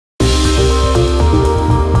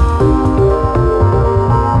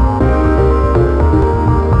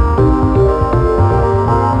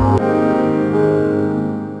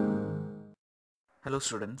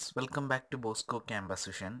students, welcome back to Bosco Campus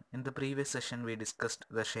Vision. In the previous session, we discussed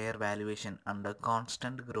the share valuation under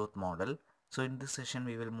constant growth model. So in this session,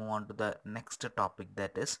 we will move on to the next topic,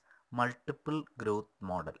 that is multiple growth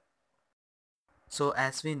model. So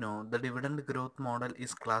as we know, the dividend growth model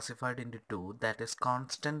is classified into two, that is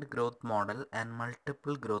constant growth model and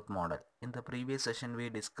multiple growth model. In the previous session, we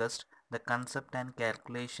discussed the concept and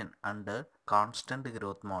calculation under constant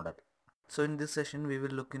growth model. So in this session, we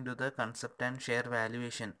will look into the concept and share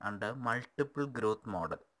valuation under multiple growth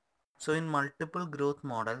model. So in multiple growth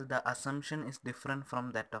model, the assumption is different from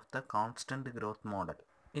that of the constant growth model.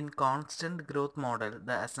 In constant growth model,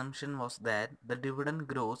 the assumption was that the dividend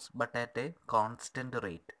grows but at a constant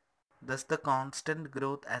rate. Thus, the constant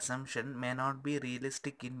growth assumption may not be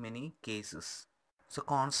realistic in many cases. So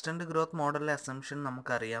constant growth model assumption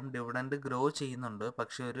നമുക്കറിയാം dividend grow ചെയ്യുന്നുണ്ട്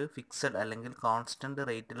പക്ഷെ ഒരു fixed അല്ലെങ്കിൽ constant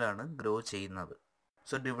റേറ്റിലാണ് grow ചെയ്യുന്നത്.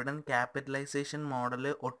 So dividend capitalisation model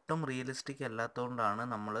ഒട്ടും realistic അല്ലാത്തതുകൊണ്ടാണ്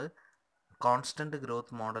നമ്മൾ constant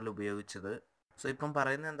growth model ഉപയോഗിച്ചത്. So ഇപ്പം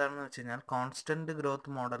പറയുന്നത് എന്താണെന്ന് വെച്ച് കഴിഞ്ഞാൽ കോൺസ്റ്റന്റ്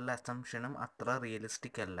ഗ്രോത്ത് മോഡലിലെ അസംഷനും അത്ര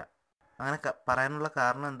റിയലിസ്റ്റിക് അല്ല. അങ്ങനെ പറയാനുള്ള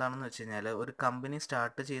കാരണം എന്താണെന്ന് വെച്ച് കഴിഞ്ഞാൽ ഒരു കമ്പനി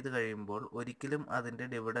സ്റ്റാർട്ട് ചെയ്ത് കഴിയുമ്പോൾ ഒരിക്കലും അതിൻ്റെ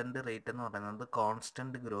ഡിവിഡൻഡ് റേറ്റ് എന്ന് പറയുന്നത്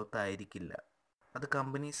കോൺസ്റ്റന്റ് ഗ്രോത്ത് ആയിരിക്കില്ല. അത്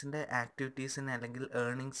കമ്പനീസിൻ്റെ ആക്ടിവിറ്റീസിനെ അല്ലെങ്കിൽ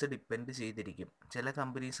ഏർണിങ്സ് ഡിപ്പെൻഡ് ചെയ്തിരിക്കും. ചില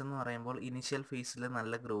കമ്പനീസ് എന്ന് പറയുമ്പോൾ ഇനിഷ്യൽ ഫേസിൽ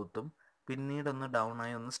നല്ല ഗ്രോത്തും പിന്നീടൊന്ന് ഡൗൺ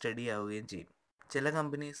ആയി ഒന്ന് സ്റ്റഡി ആവുകയും ചെയ്യും. ചില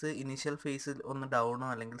കമ്പനീസ് ഇനിഷ്യൽ ഫേസിൽ ഒന്ന് ഡൗണോ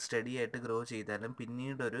അല്ലെങ്കിൽ സ്റ്റഡി ആയിട്ട് ഗ്രോ ചെയ്താലും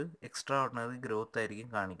പിന്നീടൊരു എക്സ്ട്രാ ഓർഡിനറി ഗ്രോത്ത് ആയിരിക്കും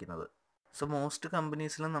കാണിക്കുന്നത്. സോ മോസ്റ്റ്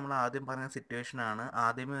കമ്പനീസിലും നമ്മൾ ആദ്യം പറഞ്ഞ സിറ്റുവേഷനാണ്,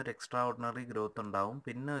 ആദ്യമേ ഒരു എക്സ്ട്രാ ഓർഡിനറി ഗ്രോത്ത് ഉണ്ടാവും,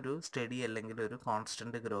 പിന്നെ ഒരു സ്റ്റഡി അല്ലെങ്കിൽ ഒരു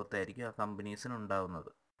കോൺസ്റ്റന്റ് ഗ്രോത്ത് ആയിരിക്കും ആ കമ്പനീസിന്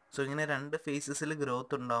ഉണ്ടാവുന്നത്. സോ ഇങ്ങനെ രണ്ട് ഫേസസിൽ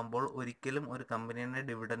ഗ്രോത്ത് ഉണ്ടാകുമ്പോൾ ഒരിക്കലും ഒരു കമ്പനിയുടെ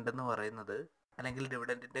ഡിവിഡൻഡ് എന്ന് പറയുന്നത് അല്ലെങ്കിൽ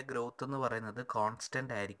ഡിവിഡൻഡിൻ്റെ ഗ്രോത്ത് എന്ന് പറയുന്നത്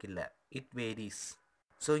കോൺസ്റ്റന്റ് ആയിരിക്കില്ല, ഇറ്റ് വേരീസ്.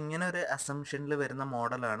 സോ ഇങ്ങനെ ഒരു അസംഷനിൽ വരുന്ന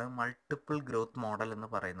മോഡലാണ് മൾട്ടിപ്പിൾ ഗ്രോത്ത് മോഡൽ എന്ന്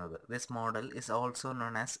പറയുന്നത്. This model is also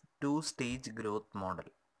known as two stage growth model.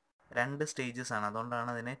 രണ്ട് സ്റ്റേജസ് ആണ്,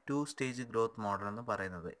 അതുകൊണ്ടാണ് അതിനെ ടു സ്റ്റേജ് ഗ്രോത്ത് മോഡൽ എന്ന്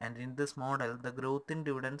പറയുന്നത്. And in this model the growth in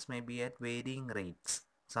ഡിവിഡൻഡ്സ് may be at varying rates.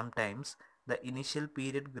 Sometimes the initial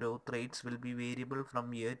period growth rates will be variable from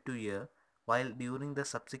year to year, while during the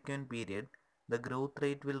subsequent period, the growth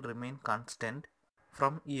rate will remain constant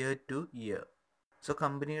from year to year. So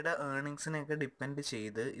കമ്പനിയുടെ ഏർണിങ്സിനെയൊക്കെ depend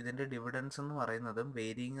ചെയ്ത് ഇതിൻ്റെ dividends എന്ന് പറയുന്നതും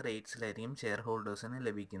varying റേറ്റ്സിലായിരിക്കും share ഹോൾഡേഴ്സിന്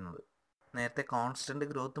ലഭിക്കുന്നത്. നേരത്തെ constant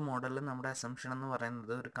growth മോഡലിൽ നമ്മുടെ assumption എന്ന്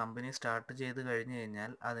പറയുന്നത് ഒരു കമ്പനി സ്റ്റാർട്ട് ചെയ്ത് കഴിഞ്ഞ്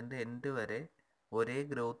കഴിഞ്ഞാൽ അതിൻ്റെ എൻഡ് വരെ ഒരേ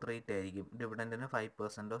ഗ്രോത്ത് റേറ്റ് ആയിരിക്കും. ഡിവിഡൻഡിന്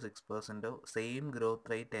 5%ഓ 6%ഓ സെയിം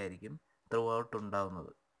ഗ്രോത്ത് റേറ്റ് ആയിരിക്കും ത്രൂ ഔട്ട്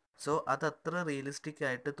ഉണ്ടാവുന്നത്. സോ അത് അത്ര റിയലിസ്റ്റിക്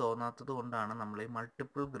ആയിട്ട് തോന്നാത്തത് കൊണ്ടാണ് നമ്മൾ ഈ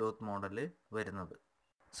മൾട്ടിപ്പിൾ ഗ്രോത്ത് മോഡൽ വരുന്നത്.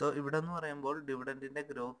 സോ ഇവിടെ എന്ന് പറയുമ്പോൾ ഡിവിഡൻഡിൻ്റെ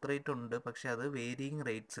ഗ്രോത്ത് റേറ്റ് ഉണ്ട്, പക്ഷെ അത് വേരിയിങ്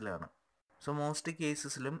റേറ്റ്സിലാണ്. സോ മോസ്റ്റ്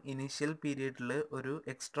കേസസിലും ഇനീഷ്യൽ പീരീഡിൽ ഒരു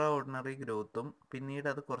എക്സ്ട്രാ ഓർഡിനറി ഗ്രോത്തും പിന്നീട്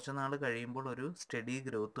അത് കുറച്ച് നാൾ കഴിയുമ്പോൾ ഒരു സ്റ്റഡി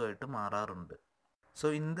ഗ്രോത്തും ആയിട്ട് മാറാറുണ്ട്. So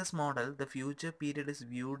in this model the future period is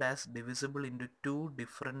viewed as divisible in to to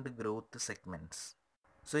different growth segments.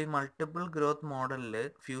 So ഈ മൾട്ടിപ്പിൾ ഗ്രോത്ത് മോഡലിൽ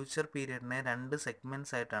ഫ്യൂച്ചർ പീരീഡിനെ രണ്ട്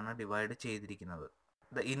സെഗ്മെൻറ്റ്സ് ആയിട്ടാണ് ഡിവൈഡ് ചെയ്തിരിക്കുന്നത്.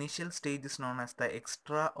 The initial stage is known as the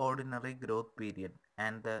extra ordinary growth period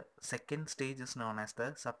and the second stage is known as the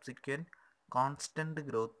subsequent constant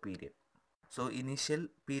growth period. So initial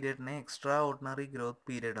പീരീഡിനെ extra ordinary growth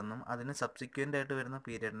period എന്നും അതിന് subsequent ആയിട്ട് വരുന്ന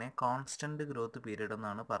പീരീഡിനെ constant growth period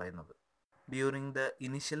എന്നാണ് പറയുന്നത്. During the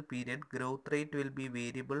initial period growth rate will be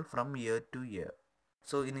variable from year two year.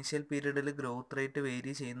 So initial പീരീഡിൽ growth rate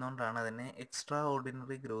vary ചെയ്യുന്നതുകൊണ്ടാണ് അതിനെ extra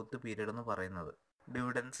ordinary growth period എന്ന് പറയുന്നത്.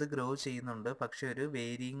 ഡിവിഡൻസ് ഗ്രോ ചെയ്യുന്നുണ്ട്, പക്ഷെ ഒരു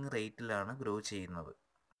വേരിയിങ് റേറ്റിലാണ് ഗ്രോ ചെയ്യുന്നത്.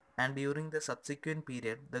 And during the subsequent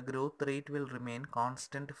period the growth rate will remain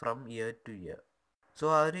constant from year two year. So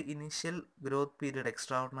ആ ഒരു initial growth period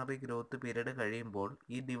extra ordinary growth period കഴിയുമ്പോൾ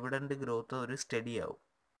ഈ ഡിവിഡൻഡ് ഗ്രോത്ത് ഒരു സ്റ്റഡി ആവും.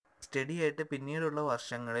 സ്റ്റഡി ആയിട്ട് പിന്നീടുള്ള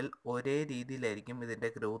വർഷങ്ങളിൽ ഒരേ രീതിയിലായിരിക്കും ഇതിൻ്റെ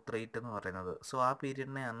ഗ്രോത്ത് റേറ്റ് എന്ന് പറയുന്നത്. സോ ആ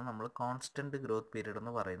പീരീഡിനെയാണ് നമ്മൾ കോൺസ്റ്റന്റ് ഗ്രോത്ത് പീരീഡ്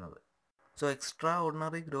എന്ന് പറയുന്നത്. So extra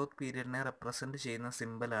ordinary growth പീരീഡിനെ represent ചെയ്യുന്ന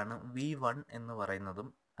സിമ്പലാണ് V1 എന്ന് പറയുന്നതും,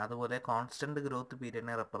 അതുപോലെ കോൺസ്റ്റന്റ് ഗ്രോത്ത്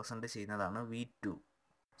പീരീഡിനെ റെപ്രസെൻറ്റ് ചെയ്യുന്നതാണ് V2.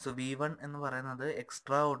 സോ V1 എന്ന് പറയുന്നത്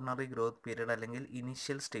എക്സ്ട്രാ ഓർഡിനറി ഗ്രോത്ത് പീരീഡ് അല്ലെങ്കിൽ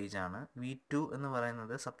ഇനിഷ്യൽ സ്റ്റേജ് ആണ്. V2 എന്ന്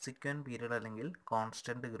പറയുന്നത് സബ്സിക്വൻറ്റ് പീരീഡ് അല്ലെങ്കിൽ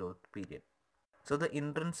constant growth period. So the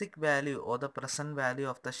intrinsic value or the present value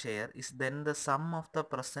of the share is then the sum of the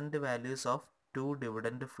present values of two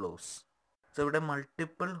dividend flows. So ഇവിടെ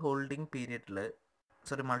multiple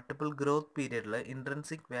growth പീരീഡിൽ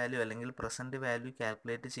intrinsic value അല്ലെങ്കിൽ present value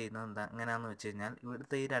calculate ചെയ്യുന്നത് എങ്ങനെയാണെന്ന് വെച്ച് കഴിഞ്ഞാൽ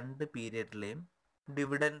ഇവിടുത്തെ ഈ രണ്ട് പീരീഡിലെയും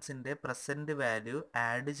ഡിവിഡൻസിൻ്റെ പ്രസൻറ്റ് വാല്യൂ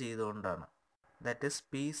ആഡ് ചെയ്തുകൊണ്ടാണ്. That is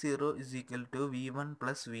P0 is equal to V1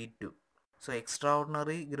 plus V2. So extra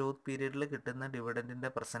ordinary growth പീരീഡിൽ കിട്ടുന്ന ഡിവിഡൻറ്റിൻ്റെ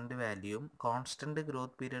പ്രസൻറ്റ് വാല്യൂയും കോൺസ്റ്റൻറ്റ്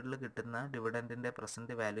ഗ്രോത്ത് പീരീഡിൽ കിട്ടുന്ന ഡിവിഡൻറ്റിൻ്റെ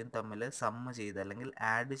പ്രസൻറ്റ് വാല്യൂയും തമ്മിൽ സമ്മ് ചെയ്ത് അല്ലെങ്കിൽ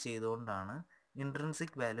ആഡ് ചെയ്തുകൊണ്ടാണ്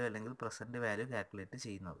ഇൻട്രിൻസിക് വാല്യൂ അല്ലെങ്കിൽ പ്രസൻറ്റ് വാല്യൂ കാൽക്കുലേറ്റ്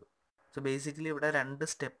ചെയ്യുന്നത്. സോ ബേസിക്കലി ഇവിടെ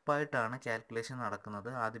 2 സ്റ്റെപ്പായിട്ടാണ് കാൽക്കുലേഷൻ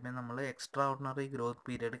നടക്കുന്നത്. ആദ്യമേ നമ്മൾ extra ordinary growth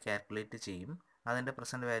period calculate ചെയ്യും. അതിൻ്റെ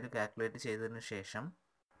പ്രസൻറ്റ് വാല്യൂ കാൽക്കുലേറ്റ് ചെയ്തതിന് ശേഷം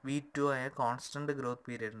V2 ആയ constant growth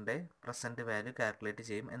പീരീഡിൻ്റെ present value calculate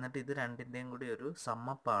ചെയ്യും. എന്നിട്ട് ഇത് രണ്ടിൻ്റെയും കൂടി ഒരു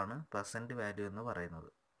സമ്മപ്പാണ് പ്രസൻറ്റ് വാല്യൂ എന്ന് പറയുന്നത്.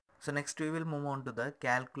 So next we will move on to the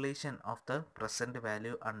calculation of the present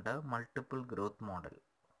value under multiple growth model.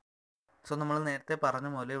 So നമ്മൾ നേരത്തെ പറഞ്ഞ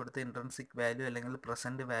പോലെ ഇവിടുത്തെ ഇൻട്രിൻസിക് വാല്യൂ അല്ലെങ്കിൽ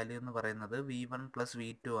പ്രസൻറ്റ് വാല്യൂ എന്ന് പറയുന്നത് V1 +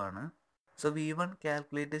 V2 ആണ്. സോ V1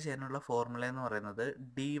 കാൽക്കുലേറ്റ് ചെയ്യാനുള്ള ഫോർമുല എന്ന് പറയുന്നത്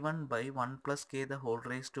D1 / 1 + k the whole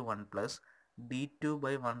raised to 1 plus D2 /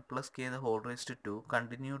 1 + k the whole raised to 2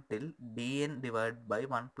 continue till Dn divided by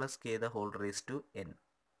 1 + k the whole raised to n.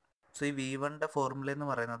 So ഈ V1ൻ്റെ formula എന്ന്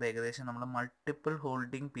പറയുന്നത് ഏകദേശം നമ്മൾ multiple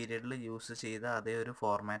holding പീരീഡിൽ use ചെയ്ത അതേ ഒരു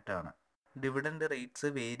ഫോർമാറ്റാണ്. ഡിവിഡൻഡ് റേറ്റ്സ്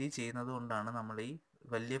വേരി ചെയ്യുന്നത് കൊണ്ടാണ് നമ്മൾ ഈ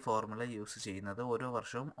വലിയ ഫോർമുല യൂസ് ചെയ്യുന്നത്. ഓരോ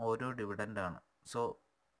വർഷവും ഓരോ ഡിവിഡൻഡാണ്. സോ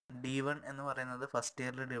D1 എന്ന് പറയുന്നത് ഫസ്റ്റ്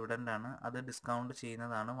ഇയറിലെ ഡിവിഡൻഡാണ്. അത് ഡിസ്കൗണ്ട്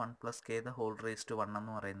ചെയ്യുന്നതാണ് 1 + k the whole raised to 1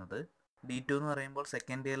 എന്ന് പറയുന്നത്. D2 എന്ന് പറയുമ്പോൾ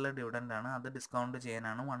സെക്കൻഡ് ഇയറിലെ ഡിവിഡൻഡാണ്. അത് ഡിസ്കൗണ്ട്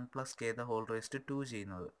ചെയ്യാനാണ് 1 + k the whole raised to 2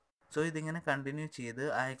 ചെയ്യുന്നത്. സോ ഇതിങ്ങനെ കണ്ടിന്യൂ ചെയ്ത്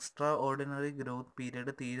ആ എക്സ്ട്രാ ഓർഡിനറി ഗ്രോത്ത്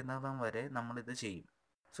പീരീഡ് തീരുന്നതും വരെ നമ്മളിത് ചെയ്യും.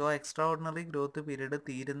 സോ ആ എക്സ്ട്രാ ഓർഡിനറി ഗ്രോത്ത് പീരീഡ്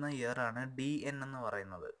തീരുന്ന ഇയർ ആണ് DN എന്ന്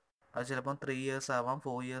പറയുന്നത്. അത് ചിലപ്പം 3 ഇയേഴ്സ് ആവാം,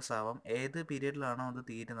 4 ഇയേഴ്സ് ആവാം. ഏത് പീരീഡിലാണോ അത്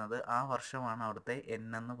തീരുന്നത് ആ വർഷമാണ് അവിടുത്തെ N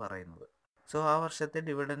എന്ന് പറയുന്നത്. സോ ആ വർഷത്തെ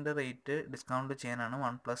ഡിവിഡൻഡ് റേറ്റ് ഡിസ്കൗണ്ട് ചെയ്യാനാണ്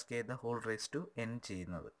 1 + k the whole raised to n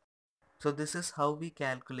ചെയ്യുന്നത്. So this is how we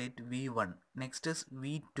calculate V1. Next is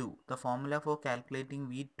V2. The formula for calculating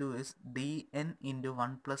V2 is Dn into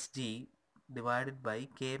 1 + g divided by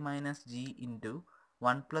k minus g into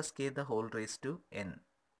 1 + k the whole raised to n.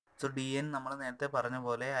 So DN നമ്മൾ നേരത്തെ പറഞ്ഞ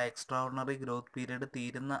പോലെ ആ extra ordinary growth period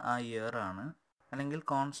തീരുന്ന ആ year ആണ്, അല്ലെങ്കിൽ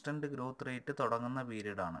constant growth rate തുടങ്ങുന്ന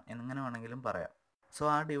പീരീഡ് ആണ്, എങ്ങനെ വേണമെങ്കിലും പറയാം. സോ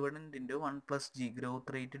ആ dividend into 1 + g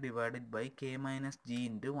growth rate divided by k minus g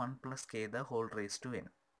into 1 + k the whole raised to n.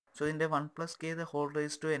 So ഇതിൻ്റെ 1 + k the whole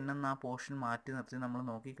raised to n എന്ന ആ പോർഷൻ മാറ്റി നിർത്തി നമ്മൾ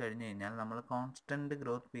നോക്കിക്കഴിഞ്ഞ് കഴിഞ്ഞാൽ നമ്മൾ കോൺസ്റ്റൻറ്റ്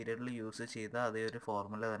ഗ്രോത്ത് പീരീഡിൽ യൂസ് ചെയ്ത അതേ ഒരു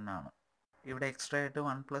ഫോർമുല തന്നെയാണ്. ഇവിടെ എക്സ്ട്രാ ആയിട്ട്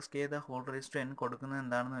 1 + k the whole raised to n കൊടുക്കുന്നത്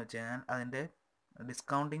എന്താണെന്ന് വെച്ച് കഴിഞ്ഞാൽ അതിൻ്റെ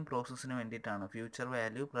ഡിസ്കൗണ്ടിങ് പ്രോസസ്സിന് വേണ്ടിയിട്ടാണ്. ഫ്യൂച്ചർ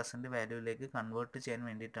വാല്യൂ പ്രസൻറ്റ് വാല്യൂയിലേക്ക് കൺവേർട്ട് ചെയ്യാൻ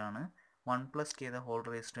വേണ്ടിയിട്ടാണ് 1 + k the whole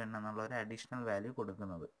raised to n എന്നുള്ള ഒരു അഡീഷണൽ വാല്യൂ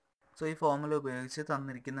കൊടുക്കുന്നത്. സോ ഈ ഫോർമുല ഉപയോഗിച്ച്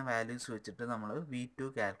തന്നിരിക്കുന്ന വാല്യൂസ് വെച്ചിട്ട് നമ്മൾ V2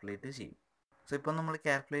 കാൽക്കുലേറ്റ് ചെയ്യും. സോ ഇപ്പോൾ നമ്മൾ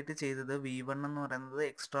കാൽക്കുലേറ്റ് ചെയ്തത് V1 എന്ന് പറയുന്നത്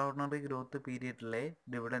extra ordinary growth പീരീഡിലെ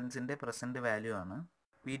ഡിവിഡൻസിൻ്റെ present value ആണ്.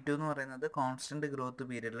 V2 എന്ന് പറയുന്നത് കോൺസ്റ്റൻറ്റ് ഗ്രോത്ത്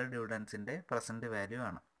പീരീഡിലെ ഡിവിഡൻസിൻ്റെ പ്രസൻറ്റ് വാല്യൂ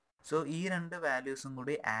ആണ്. സോ ഈ രണ്ട് വാല്യൂസും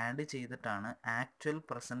കൂടി ആഡ് ചെയ്തിട്ടാണ് ആക്ച്വൽ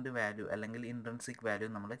പ്രസൻറ്റ് വാല്യൂ അല്ലെങ്കിൽ ഇൻട്രിൻസിക് വാല്യൂ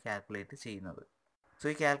നമ്മൾ കാൽക്കുലേറ്റ് ചെയ്യുന്നത്. സോ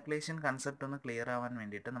ഈ കാൽക്കുലേഷൻ കൺസെപ്റ്റ് ഒന്ന് ക്ലിയർ ആവാൻ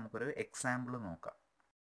വേണ്ടിയിട്ട് നമുക്കൊരു എക്സാമ്പിൾ നോക്കാം.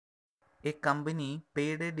 A company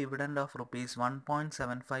paid a dividend of rupees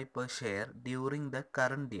 1.75 per share during the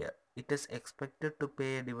current year. It is expected to pay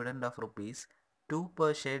a dividend of rupees 2 per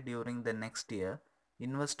share during the next year.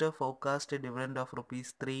 Investor forecast a dividend of rupees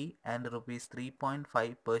 3 and rupees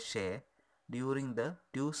 3.5 per share during the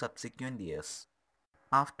 2 subsequent years.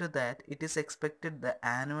 After that, it is expected the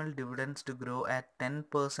annual dividends to grow at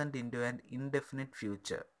 10% into an indefinite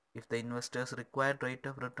future. If the investor's required rate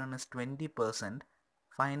of return is 20%,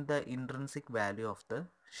 find the intrinsic value of the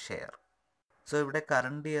share. So ഇവിടെ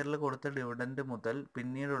current ഇയറിൽ കൊടുത്ത dividend മുതൽ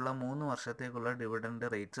പിന്നീടുള്ള 3 വർഷത്തേക്കുള്ള dividend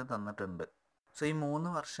rates തന്നിട്ടുണ്ട്. So ഈ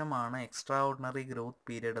 3 വർഷമാണ് extra ordinary growth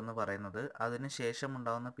period എന്ന് പറയുന്നത്. അതിനുശേഷം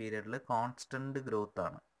ഉണ്ടാകുന്ന പീരീഡിൽ കോൺസ്റ്റൻറ്റ് ഗ്രോത്ത്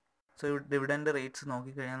ആണ്. സോ ഡിവിഡൻഡ് റേറ്റ്സ്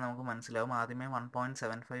നോക്കിക്കഴിഞ്ഞാൽ നമുക്ക് മനസ്സിലാവും. ആദ്യമേ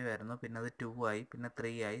 1.75 ആയിരുന്നു, പിന്നെ അത് 2 ആയി, പിന്നെ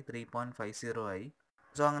 3 ആയി, 3.50 ആയി.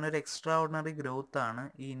 സോ അങ്ങനെ ഒരു എക്സ്ട്രാ ഓർഡിനറി ഗ്രോത്ത് ആണ്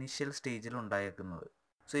ഈ ഇനിഷ്യൽ സ്റ്റേജിൽ ഉണ്ടായിരിക്കുന്നത്.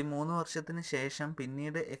 സോ ഈ 3 വർഷത്തിന് ശേഷം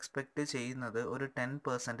പിന്നീട് എക്സ്പെക്റ്റ് ചെയ്യുന്നത് ഒരു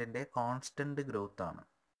 10%ൻ്റെ കോൺസ്റ്റൻറ്റ് ഗ്രോത്ത് ആണ്.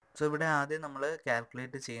 സോ ഇവിടെ ആദ്യം നമ്മൾ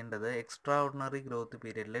കാൽക്കുലേറ്റ് ചെയ്യേണ്ടത് extra ordinary growth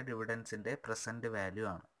പീരീഡിലെ ഡിവിഡൻസിൻ്റെ present value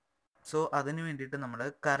ആണ്. സോ അതിന് വേണ്ടിയിട്ട് നമ്മൾ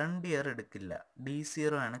കറണ്ട് ഇയർ എടുക്കില്ല.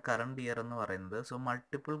 D0 ആണ് കറണ്ട് ഇയർ എന്ന് പറയുന്നത്. സോ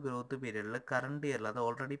മൾട്ടിപ്പിൾ ഗ്രോത്ത് പീരീഡിൽ കറണ്ട് ഇയറിൽ അത്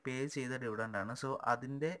ഓൾറെഡി പേ ചെയ്ത ഡിവിഡൻഡ് ആണ്. സോ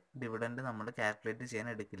അതിൻ്റെ ഡിവിഡൻഡ് നമ്മൾ കാൽക്കുലേറ്റ് ചെയ്യാൻ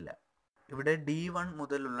എടുക്കില്ല. ഇവിടെ D1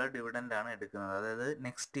 മുതലുള്ള ഡിവിഡൻഡ് ആണ് എടുക്കുന്നത്. അതായത്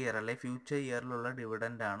നെക്സ്റ്റ് ഇയർ അല്ലെ ഫ്യൂച്ചർ ഇയറിലുള്ള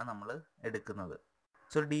ഡിവിഡൻഡ് ആണ് നമ്മൾ എടുക്കുന്നത്.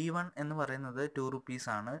 സോ D1 എന്ന് പറയുന്നത് 2 rupees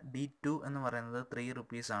ആണ്. D2 എന്ന് പറയുന്നത് 3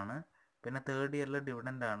 rupees ആണ്. പിന്നെ തേർഡ് ഇയറിലെ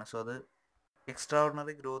ഡിവിഡൻഡ് ആണ്. സോ അത് എക്സ്ട്രാ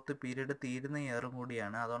ഓർഡിനറി ഗ്രോത്ത് പീരീഡ് തീരുന്ന ഇയറും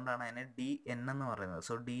കൂടിയാണ്. അതുകൊണ്ടാണ് അതിനെ DN എന്ന് പറയുന്നത്.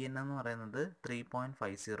 സോ DN എന്ന് പറയുന്നത്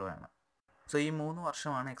 3.50 ആണ്. സോ ഈ 3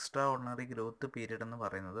 വർഷമാണ് എക്സ്ട്രാ ഓർഡിനറി ഗ്രോത്ത് പീരീഡ് എന്ന്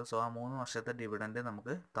പറയുന്നത്. സോ ആ 3 വർഷത്തെ ഡിവിഡൻഡ്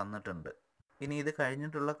നമുക്ക് തന്നിട്ടുണ്ട്. ഇനി ഇത്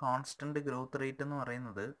കഴിഞ്ഞിട്ടുള്ള കോൺസ്റ്റൻറ്റ് ഗ്രോത്ത് റേറ്റ് എന്ന്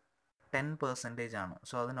പറയുന്നത് 10% ആണ്.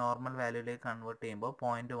 സോ അത് നോർമൽ വാല്യൂയിലേക്ക് കൺവേർട്ട് ചെയ്യുമ്പോൾ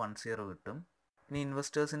 0.10 കിട്ടും. ഇനി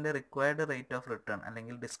ഇൻവെസ്റ്റേഴ്സിൻ്റെ റിക്വയർഡ് റേറ്റ് ഓഫ് റിട്ടേൺ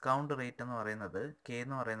അല്ലെങ്കിൽ ഡിസ്കൗണ്ട് റേറ്റ് എന്ന് പറയുന്നത് കെ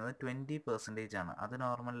എന്ന് പറയുന്നത് 20% ആണ്. അത്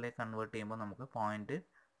നോർമലിലേക്ക് കൺവേർട്ട് ചെയ്യുമ്പോൾ നമുക്ക്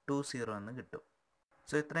 0.20 എന്ന് കിട്ടും.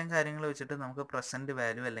 സോ ഇത്രയും കാര്യങ്ങൾ വെച്ചിട്ട് നമുക്ക് പ്രസൻറ്റ്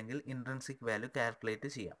വാല്യൂ അല്ലെങ്കിൽ ഇൻട്രിൻസിക് വാല്യൂ കാൽക്കുലേറ്റ്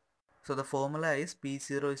ചെയ്യാം. So the formula is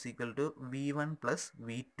P0 is equal to V1 plus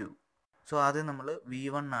V2. So ആദ്യം നമ്മൾ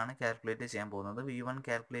V1 ആണ് കാൽക്കുലേറ്റ് ചെയ്യാൻ പോകുന്നത്. V1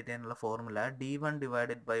 കാൽക്കുലേറ്റ് ചെയ്യാനുള്ള formula D1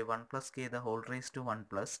 divided by 1 plus K the whole raise to 1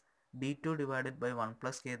 plus D2 divided by 1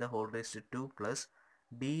 plus K the whole raise to 2 plus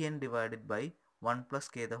DN divided by 1 plus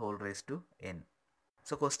K the whole raise to N.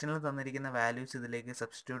 So ക്വസ്റ്റ്യനിൽ തന്നിരിക്കുന്ന values ഇതിലേക്ക്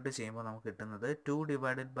substitute ചെയ്യുമ്പോൾ നമുക്ക് കിട്ടുന്നത് 2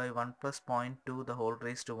 divided by 1 plus 0.2 the whole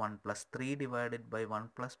raise to 1 plus 3 divided by 1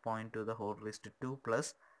 plus 0.2 the whole raise to 2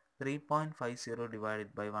 plus 3.50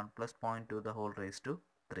 divided by 1 plus 0.2 the whole raise to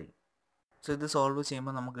 3. So ഇത് solve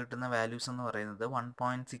ചെയ്യുമ്പോൾ നമുക്ക് കിട്ടുന്ന വാല്യൂസ് എന്ന് പറയുന്നത്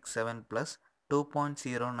 1.67 പ്ലസ്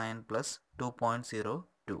 2.09 പ്ലസ്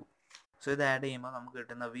 2.02. സോ ഇത് ആഡ് ചെയ്യുമ്പോൾ നമുക്ക്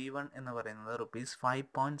കിട്ടുന്ന V1 എന്ന് പറയുന്നത്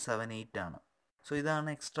 ₹5.78 ആണ്. സോ ഇതാണ്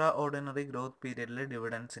extra ordinary growth പീരിയഡിൽ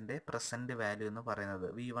ഡിവിഡൻസിൻ്റെ present value എന്ന് പറയുന്നത്.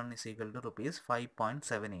 V1 is equal to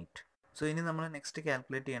 ₹5.78. So ഇനി നമ്മൾ നെക്സ്റ്റ്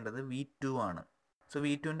കാൽക്കുലേറ്റ് ചെയ്യേണ്ടത് V2 ആണ്. സോ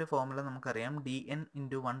V2ൻ്റെ ഫോർമുല നമുക്കറിയാം DN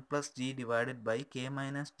into 1 plus G divided by K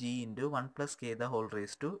minus G into 1 plus K the whole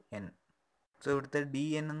raise to N. So ഇവിടുത്തെ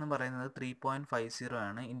DN എന്ന് പറയുന്നത് 3.50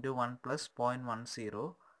 ആണ് into 1 plus 0.10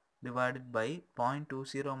 divided by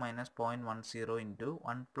 0.20 minus 0.10 into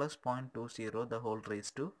 1 plus 0.20 the whole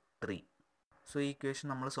raise to 3. So ഈ equation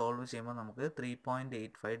നമ്മൾ solve ചെയ്യുമ്പോൾ നമുക്ക്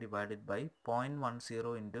 3.85 divided by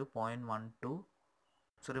 0.10 into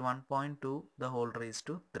 1.2 the whole raise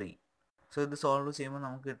to 3. So ഇത് solve ചെയ്യുമ്പോൾ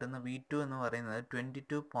നമുക്ക് കിട്ടുന്ന V2 എന്ന് പറയുന്നത്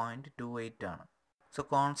 22.28 ആണ്. So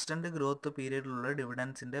constant growth പീരീഡിലുള്ള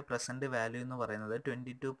ഡിവിഡൻസിൻ്റെ present value എന്ന് പറയുന്നത്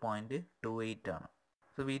 22.28 ആണ്.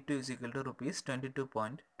 So V2 is equal to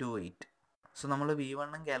 ₹22.28. So നമ്മൾ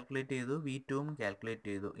V1 കാൽക്കുലേറ്റ് ചെയ്തു, V2 കാൽക്കുലേറ്റ്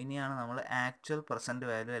ചെയ്തു. ഇനിയാണ് നമ്മൾ ആക്ച്വൽ പ്രസൻറ്റ്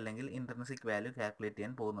വാല്യൂ അല്ലെങ്കിൽ ഇൻട്രിൻസിക് വാല്യൂ കാൽക്കുലേറ്റ്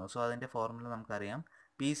ചെയ്യാൻ പോകുന്നത്. സോ അതിൻ്റെ ഫോർമുല നമുക്കറിയാം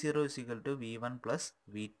P0 is equal to V1 plus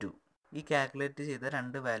V2. ഈ കാൽക്കുലേറ്റ് ചെയ്ത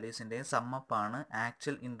രണ്ട് വാല്യൂസിൻ്റെയും സമ്മപ്പാണ്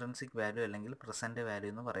ആക്ച്വൽ ഇൻട്രിൻസിക് വാല്യൂ അല്ലെങ്കിൽ പ്രസൻറ്റ് വാല്യൂ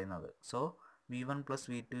എന്ന് പറയുന്നത്. So V1 plus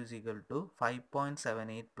V2 is equal to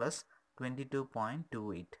 5.78 plus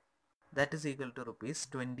 22.28. That is equal to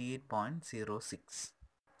 ₹28.06.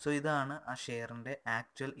 So ഇതാണ് ആ ഷെയറിൻ്റെ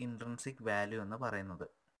ആക്ച്വൽ ഇൻട്രിൻസിക് വാല്യൂ എന്ന് പറയുന്നത്.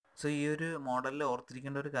 സോ ഈ ഒരു മോഡലിൽ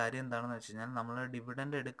ഓർത്തിരിക്കേണ്ട ഒരു കാര്യം എന്താണെന്ന് വെച്ച് കഴിഞ്ഞാൽ നമ്മൾ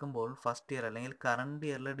ഡിവിഡൻഡ് എടുക്കുമ്പോൾ ഫസ്റ്റ് ഇയർ അല്ലെങ്കിൽ കറണ്ട്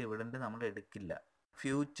ഇയറിലെ ഡിവിഡൻഡ് നമ്മൾ എടുക്കില്ല.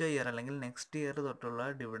 ഫ്യൂച്ചർ ഇയർ അല്ലെങ്കിൽ നെക്സ്റ്റ് ഇയർ തൊട്ടുള്ള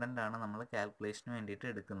ഡിവിഡൻഡാണ് നമ്മൾ കാൽക്കുലേഷന് വേണ്ടിയിട്ട്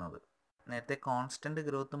എടുക്കുന്നത്. നേരത്തെ കോൺസ്റ്റൻറ്റ്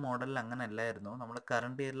ഗ്രോത്ത് മോഡലിൽ അങ്ങനെ അല്ലായിരുന്നു. നമ്മൾ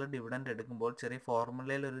കറണ്ട് ഇയറിൽ ഡിവിഡൻഡ് എടുക്കുമ്പോൾ ചെറിയ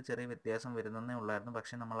ഫോർമുലയിൽ ഒരു ചെറിയ വ്യത്യാസം വരുന്നതേ ഉള്ളായിരുന്നു.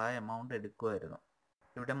 പക്ഷേ നമ്മൾ ആ എമൗണ്ട് എടുക്കുമായിരുന്നു.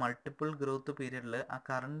 ഇവിടെ മൾട്ടിപ്പിൾ ഗ്രോത്ത് പീരീഡിൽ ആ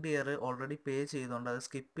കറണ്ട് ഇയർ ഓൾറെഡി പേ ചെയ്തുകൊണ്ട് അത്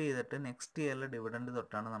സ്കിപ്പ് ചെയ്തിട്ട് നെക്സ്റ്റ് ഇയറിൽ ഡിവിഡൻഡ്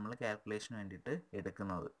തൊട്ടാണ് നമ്മൾ കാൽക്കുലേഷന് വേണ്ടിയിട്ട്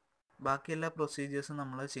എടുക്കുന്നത്. ബാക്കി എല്ലാ പ്രൊസീജിയേഴ്സും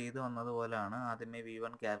നമ്മൾ ചെയ്തു വന്നതുപോലെയാണ്. ആദ്യമേ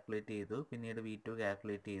V1 കാൽക്കുലേറ്റ് ചെയ്തു, പിന്നീട് V2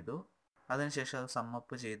 കാൽക്കുലേറ്റ് ചെയ്തു, അതിനുശേഷം അത്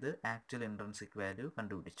സമ്മപ്പ് ചെയ്ത് ആക്ച്വൽ ഇൻട്രിൻസിക് വാല്യൂ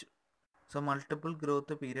കണ്ടുപിടിച്ചു. So multiple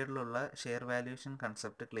growth പീരീഡിലുള്ള share valuation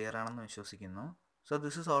concept clear ആണെന്ന് വിശ്വസിക്കുന്നു. So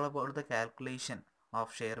this is all about the calculation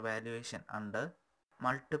of share valuation under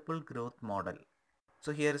multiple growth model.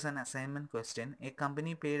 So here is an assignment question. A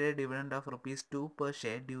company paid a dividend of ₹2 per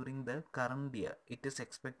share during the current year. It is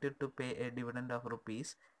expected to pay a dividend of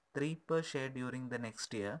 ₹3 per share during the next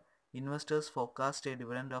year. Investors forecast a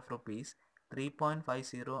dividend of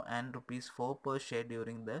 ₹3.50 and ₹4 per share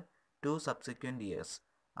during the 2 subsequent years.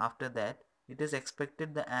 After that, it is expected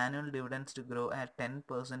the annual dividends to grow at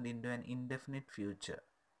 10% into an indefinite future.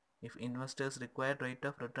 If investors' required rate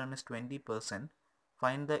of return is 20%,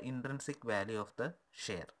 find the intrinsic value of the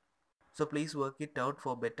share. So please work it out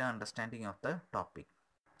for better understanding of the topic.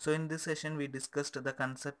 So in this session we discussed the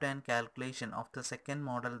concept and calculation of the second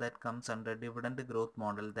model that comes under dividend growth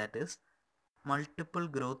model, that is multiple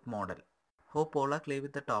growth model. Hope all are clear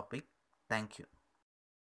with the topic. Thank you.